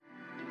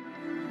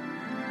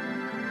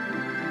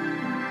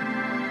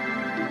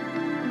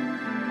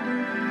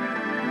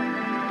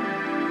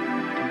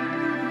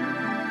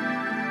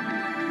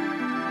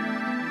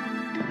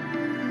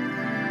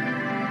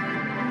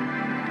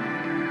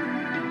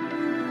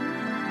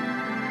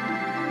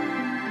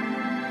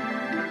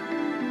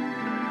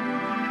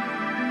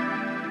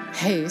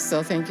Hey,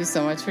 so thank you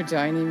so much for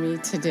joining me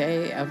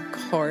today. Of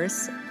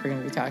course, we're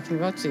going to be talking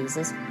about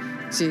Jesus.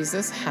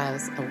 Jesus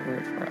has a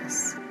word for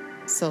us.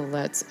 So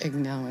let's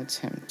acknowledge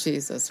him.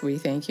 Jesus, we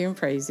thank you and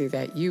praise you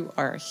that you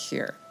are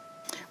here.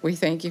 We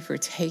thank you for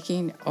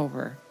taking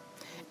over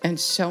and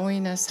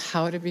showing us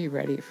how to be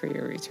ready for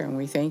your return.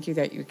 We thank you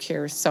that you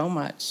care so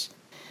much,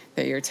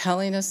 that you're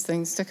telling us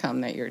things to come,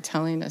 that you're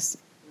telling us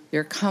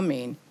you're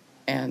coming,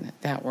 and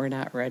that we're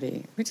not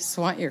ready. We just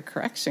want your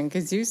correction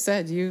because you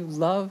said you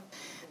love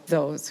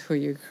those who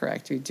you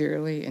correct. You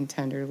dearly and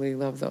tenderly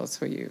love those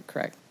who you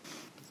correct.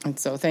 And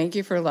so thank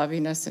you for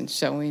loving us and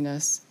showing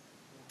us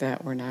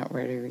that we're not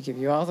ready. We give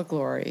you all the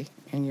glory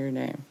in your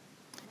name.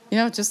 You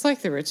know, just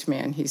like the rich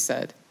man, he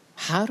said,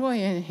 how do I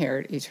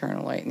inherit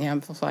eternal life? In the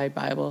Amplified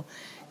Bible,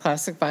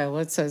 Classic Bible,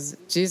 it says,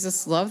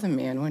 Jesus loved the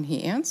man when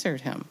he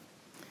answered him.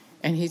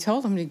 And he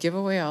told him to give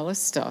away all his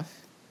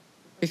stuff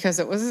because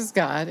it was his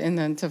God and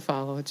then to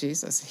follow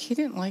Jesus. He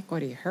didn't like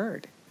what he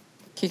heard.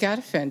 He got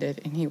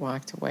offended and he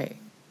walked away.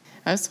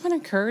 I just want to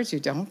encourage you,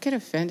 don't get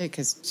offended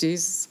because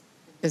Jesus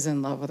is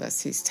in love with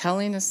us. He's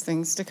telling us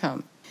things to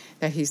come,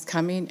 that he's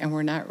coming and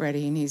we're not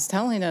ready. And he's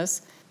telling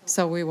us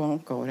so we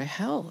won't go to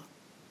hell.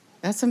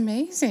 That's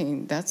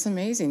amazing. That's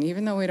amazing.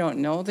 Even though we don't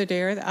know the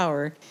day or the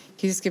hour,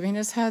 he's giving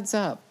us heads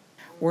up.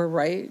 We're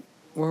right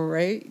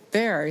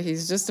there.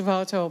 He's just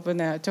about to open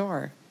that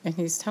door. And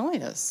he's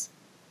telling us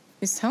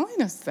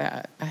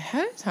that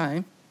ahead of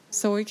time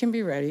so we can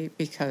be ready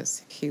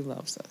because he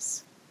loves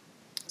us.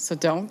 So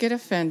don't get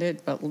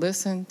offended, but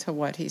listen to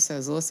what he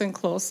says. Listen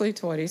closely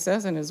to what he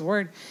says in his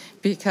word,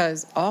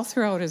 because all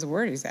throughout his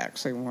word, he's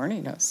actually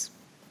warning us.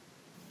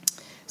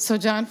 So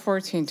John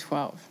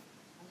 14:12,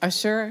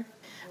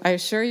 I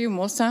assure you,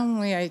 most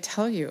solemnly I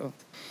tell you,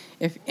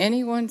 if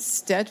anyone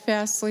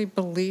steadfastly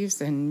believes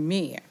in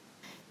me,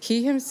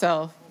 he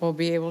himself will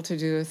be able to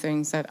do the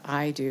things that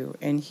I do,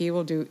 and he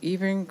will do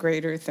even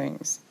greater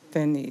things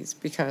than these,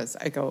 because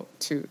I go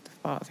to the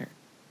Father.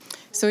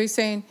 So he's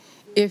saying,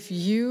 if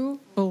you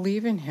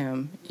believe in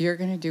him, you're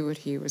going to do what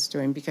he was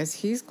doing because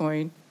he's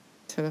going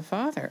to the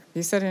Father.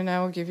 He said, and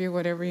I will give you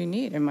whatever you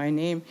need in my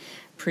name,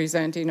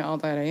 presenting all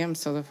that I am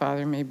so the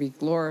Father may be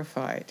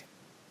glorified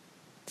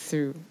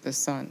through the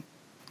Son.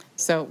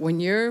 So when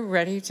you're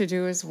ready to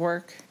do his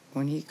work,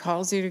 when he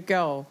calls you to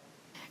go,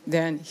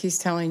 then he's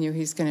telling you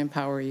he's going to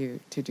empower you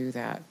to do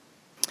that.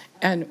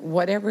 And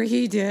whatever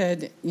he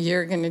did,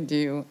 you're going to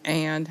do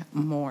and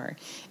more.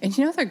 And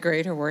you know the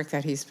greater work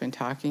that he's been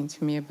talking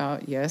to me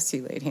about? Yes,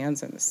 he laid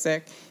hands on the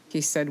sick.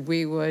 He said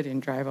we would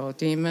and drive out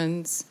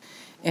demons.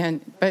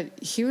 But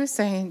he was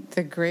saying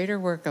the greater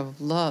work of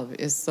love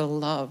is the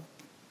love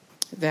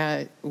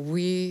that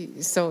we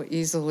so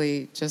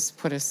easily just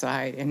put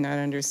aside and not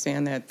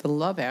understand that the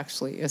love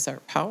actually is our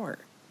power.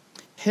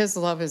 His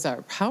love is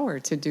our power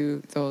to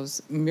do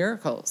those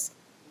miracles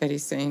that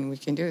he's saying we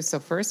can do. So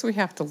first we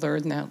have to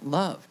learn that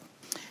love.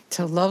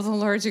 To love the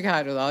Lord your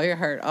God with all your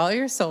heart, all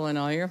your soul, and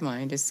all your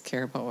mind is to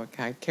care about what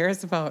God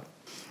cares about.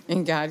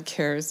 And God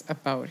cares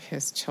about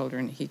his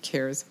children. He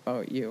cares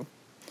about you.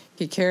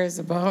 He cares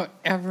about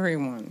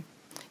everyone.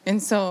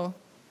 And so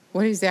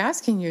what he's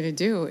asking you to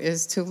do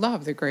is to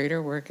love. The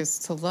greater work is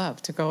to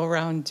love, to go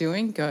around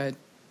doing good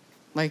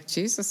like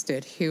Jesus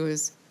did. He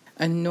was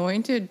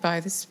anointed by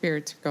the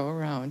Spirit to go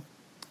around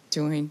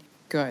doing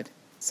good.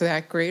 So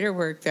that greater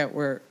work that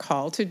we're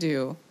called to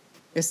do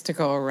is to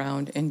go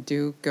around and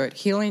do good,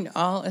 healing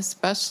all,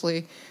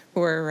 especially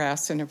who are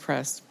harassed and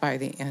oppressed by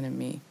the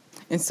enemy.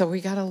 And so we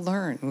got to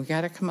learn. We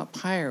got to come up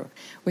higher.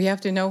 We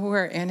have to know who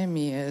our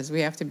enemy is.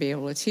 We have to be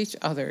able to teach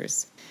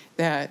others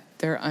that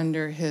they're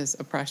under his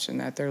oppression,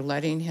 that they're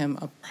letting him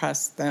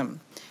oppress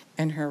them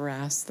and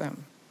harass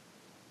them.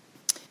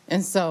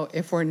 And so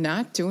if we're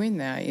not doing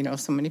that,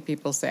 so many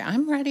people say,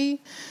 I'm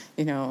ready,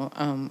 when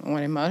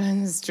I'm out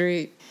on the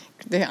street,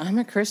 I'm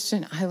a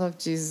Christian, I love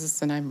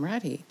Jesus, and I'm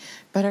ready.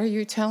 But are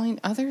you telling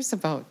others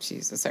about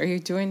Jesus? Are you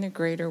doing the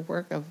greater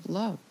work of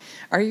love?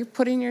 Are you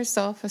putting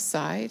yourself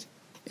aside?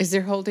 Is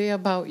your whole day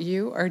about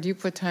you, or do you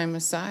put time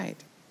aside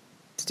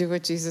to do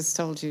what Jesus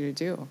told you to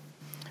do?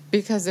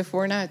 Because if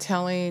we're not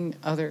telling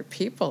other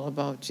people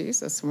about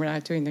Jesus, we're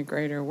not doing the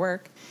greater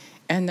work.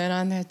 And then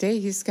on that day,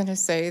 he's going to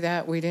say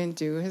that we didn't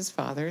do his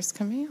Father's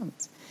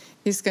commands.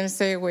 He's going to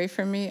say, away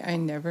from me, I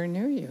never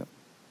knew you.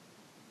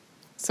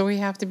 So we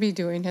have to be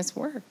doing his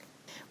work.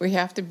 We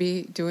have to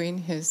be doing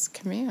his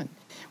command.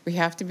 We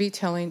have to be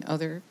telling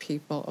other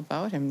people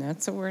about him.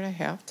 That's the word I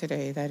have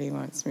today that he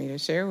wants me to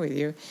share with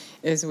you,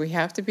 is we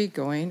have to be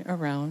going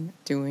around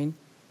doing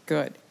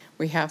good.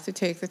 We have to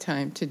take the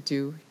time to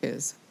do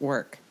his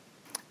work.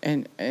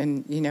 And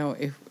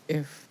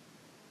if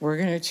we're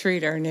going to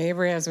treat our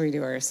neighbor as we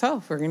do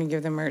ourselves, we're going to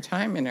give them our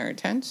time and our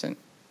attention.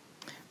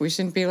 We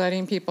shouldn't be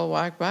letting people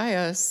walk by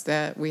us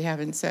that we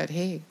haven't said,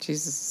 hey,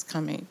 Jesus is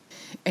coming.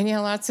 And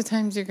lots of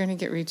times you're going to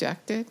get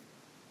rejected.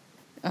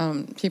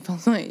 People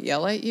might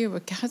yell at you,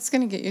 but God's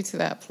going to get you to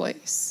that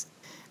place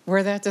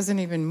where that doesn't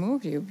even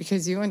move you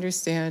because you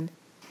understand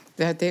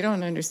that they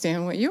don't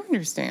understand what you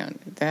understand,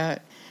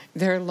 that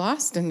they're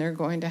lost and they're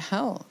going to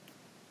hell.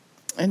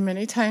 And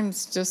many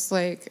times, just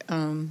like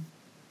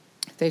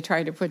they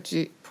tried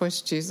to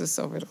push Jesus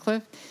over the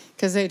cliff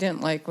because they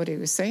didn't like what he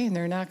was saying.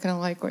 They're not going to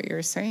like what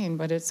you're saying,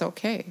 but it's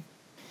okay.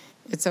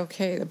 It's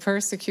okay. The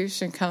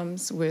persecution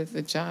comes with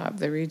the job.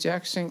 The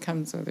rejection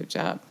comes with a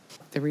job.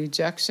 The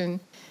rejection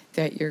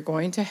that you're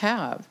going to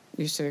have,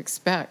 you should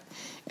expect.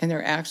 And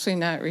they're actually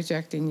not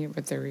rejecting you,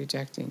 but they're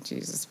rejecting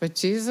Jesus. But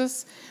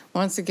Jesus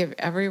wants to give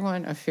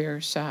everyone a fair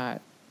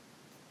shot.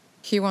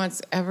 He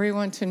wants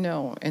everyone to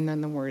know, and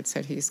then the word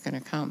said he's going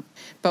to come.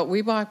 But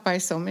we walk by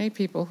so many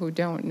people who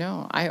don't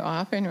know. I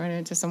often run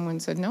into someone who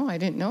said, no, I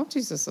didn't know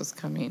Jesus was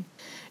coming.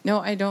 No,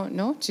 I don't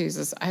know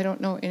Jesus. I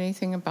don't know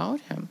anything about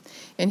him.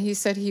 And he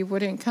said he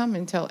wouldn't come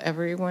until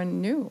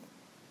everyone knew.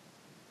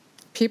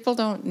 People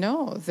don't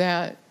know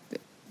that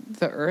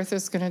the earth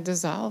is going to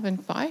dissolve in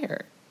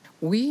fire.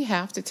 We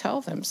have to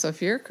tell them. So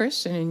if you're a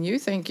Christian and you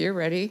think you're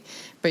ready,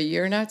 but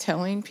you're not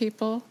telling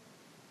people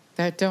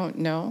that don't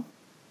know,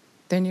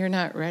 then you're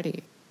not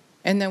ready.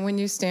 And then when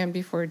you stand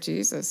before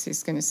Jesus,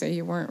 he's going to say,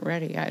 you weren't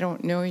ready. I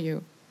don't know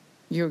you.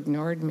 You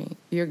ignored me.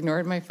 You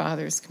ignored my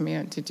Father's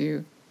command to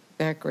do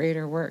that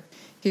greater work.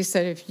 He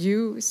said, if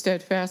you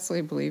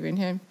steadfastly believe in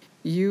him,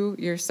 you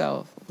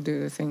yourself will do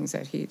the things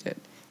that he did,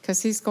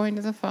 because he's going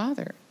to the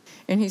Father.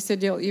 And he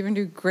said, you'll even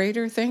do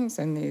greater things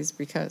than these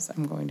because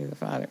I'm going to the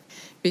Father.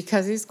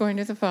 Because he's going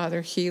to the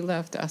Father, he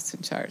left us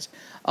in charge.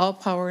 All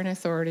power and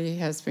authority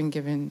has been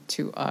given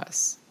to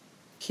us.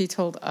 He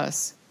told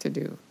us to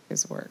do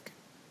his work.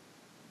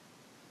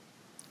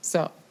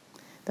 So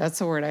that's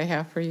the word I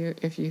have for you.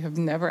 If you have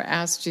never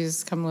asked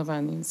Jesus to come live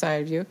on the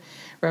inside of you,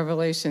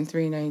 Revelation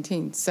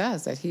 3:19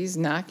 says that he's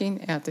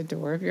knocking at the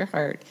door of your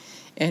heart.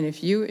 And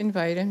if you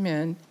invite him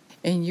in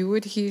and you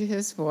would heed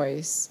his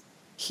voice,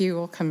 he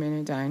will come in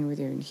and dine with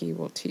you, and he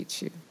will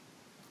teach you.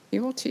 He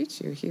will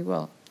teach you. He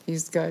will.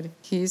 He's good.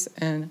 He's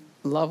in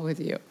love with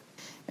you.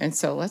 And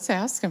so let's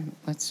ask him.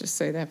 Let's just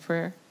say that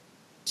prayer.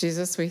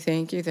 Jesus, we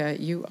thank you that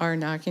you are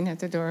knocking at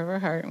the door of our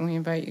heart, and we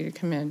invite you to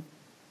come in.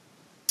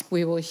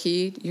 We will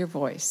heed your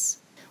voice.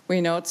 We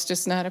know it's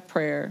just not a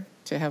prayer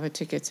to have a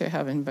ticket to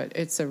heaven, but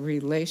it's a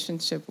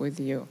relationship with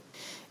you.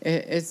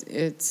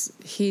 It's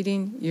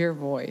heeding your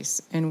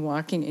voice and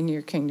walking in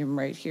your kingdom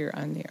right here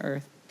on the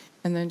earth,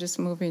 and then just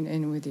moving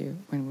in with you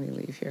when we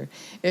leave here.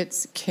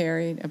 It's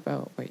caring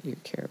about what you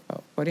care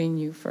about, putting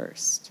you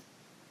first,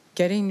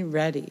 getting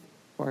ready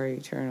for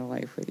eternal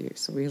life with you.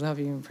 So we love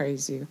you and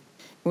praise you.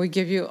 We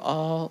give you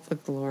all the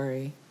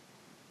glory.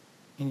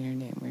 In your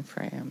name we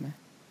pray, amen.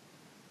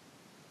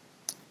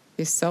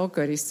 He's so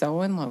good. He's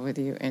so in love with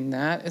you. And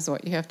that is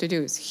what you have to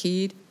do, is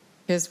heed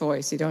his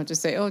voice. You don't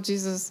just say, oh,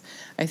 Jesus,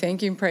 I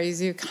thank you and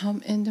praise you.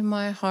 Come into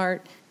my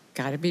heart.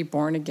 Got to be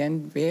born again,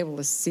 be able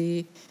to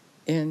see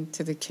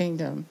into the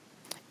kingdom.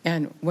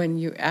 And when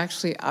you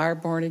actually are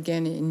born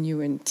again and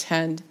you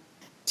intend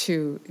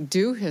to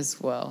do his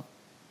will,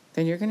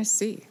 then you're going to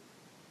see.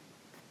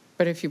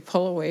 But if you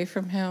pull away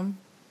from him,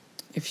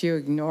 if you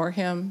ignore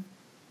him,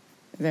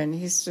 then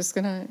he's just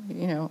going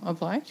to,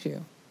 oblige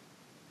you.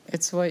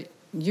 It's what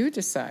you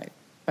decide.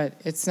 But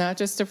it's not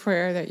just a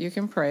prayer that you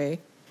can pray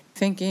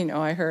thinking,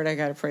 oh, I heard I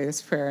got to pray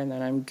this prayer and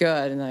then I'm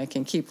good and I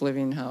can keep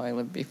living how I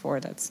lived before.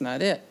 That's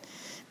not it.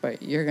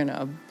 But you're going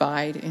to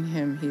abide in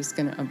him. He's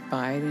going to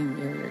abide in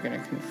you. You're going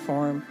to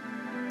conform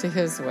to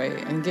his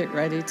way and get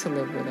ready to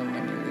live with him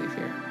when you leave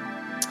here.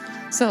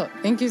 So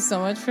thank you so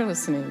much for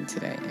listening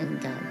today,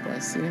 and God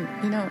bless you.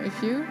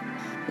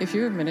 If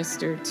you were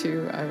ministered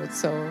to, I would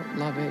so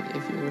love it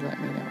if you would let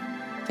me know.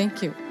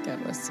 Thank you.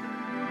 God bless you.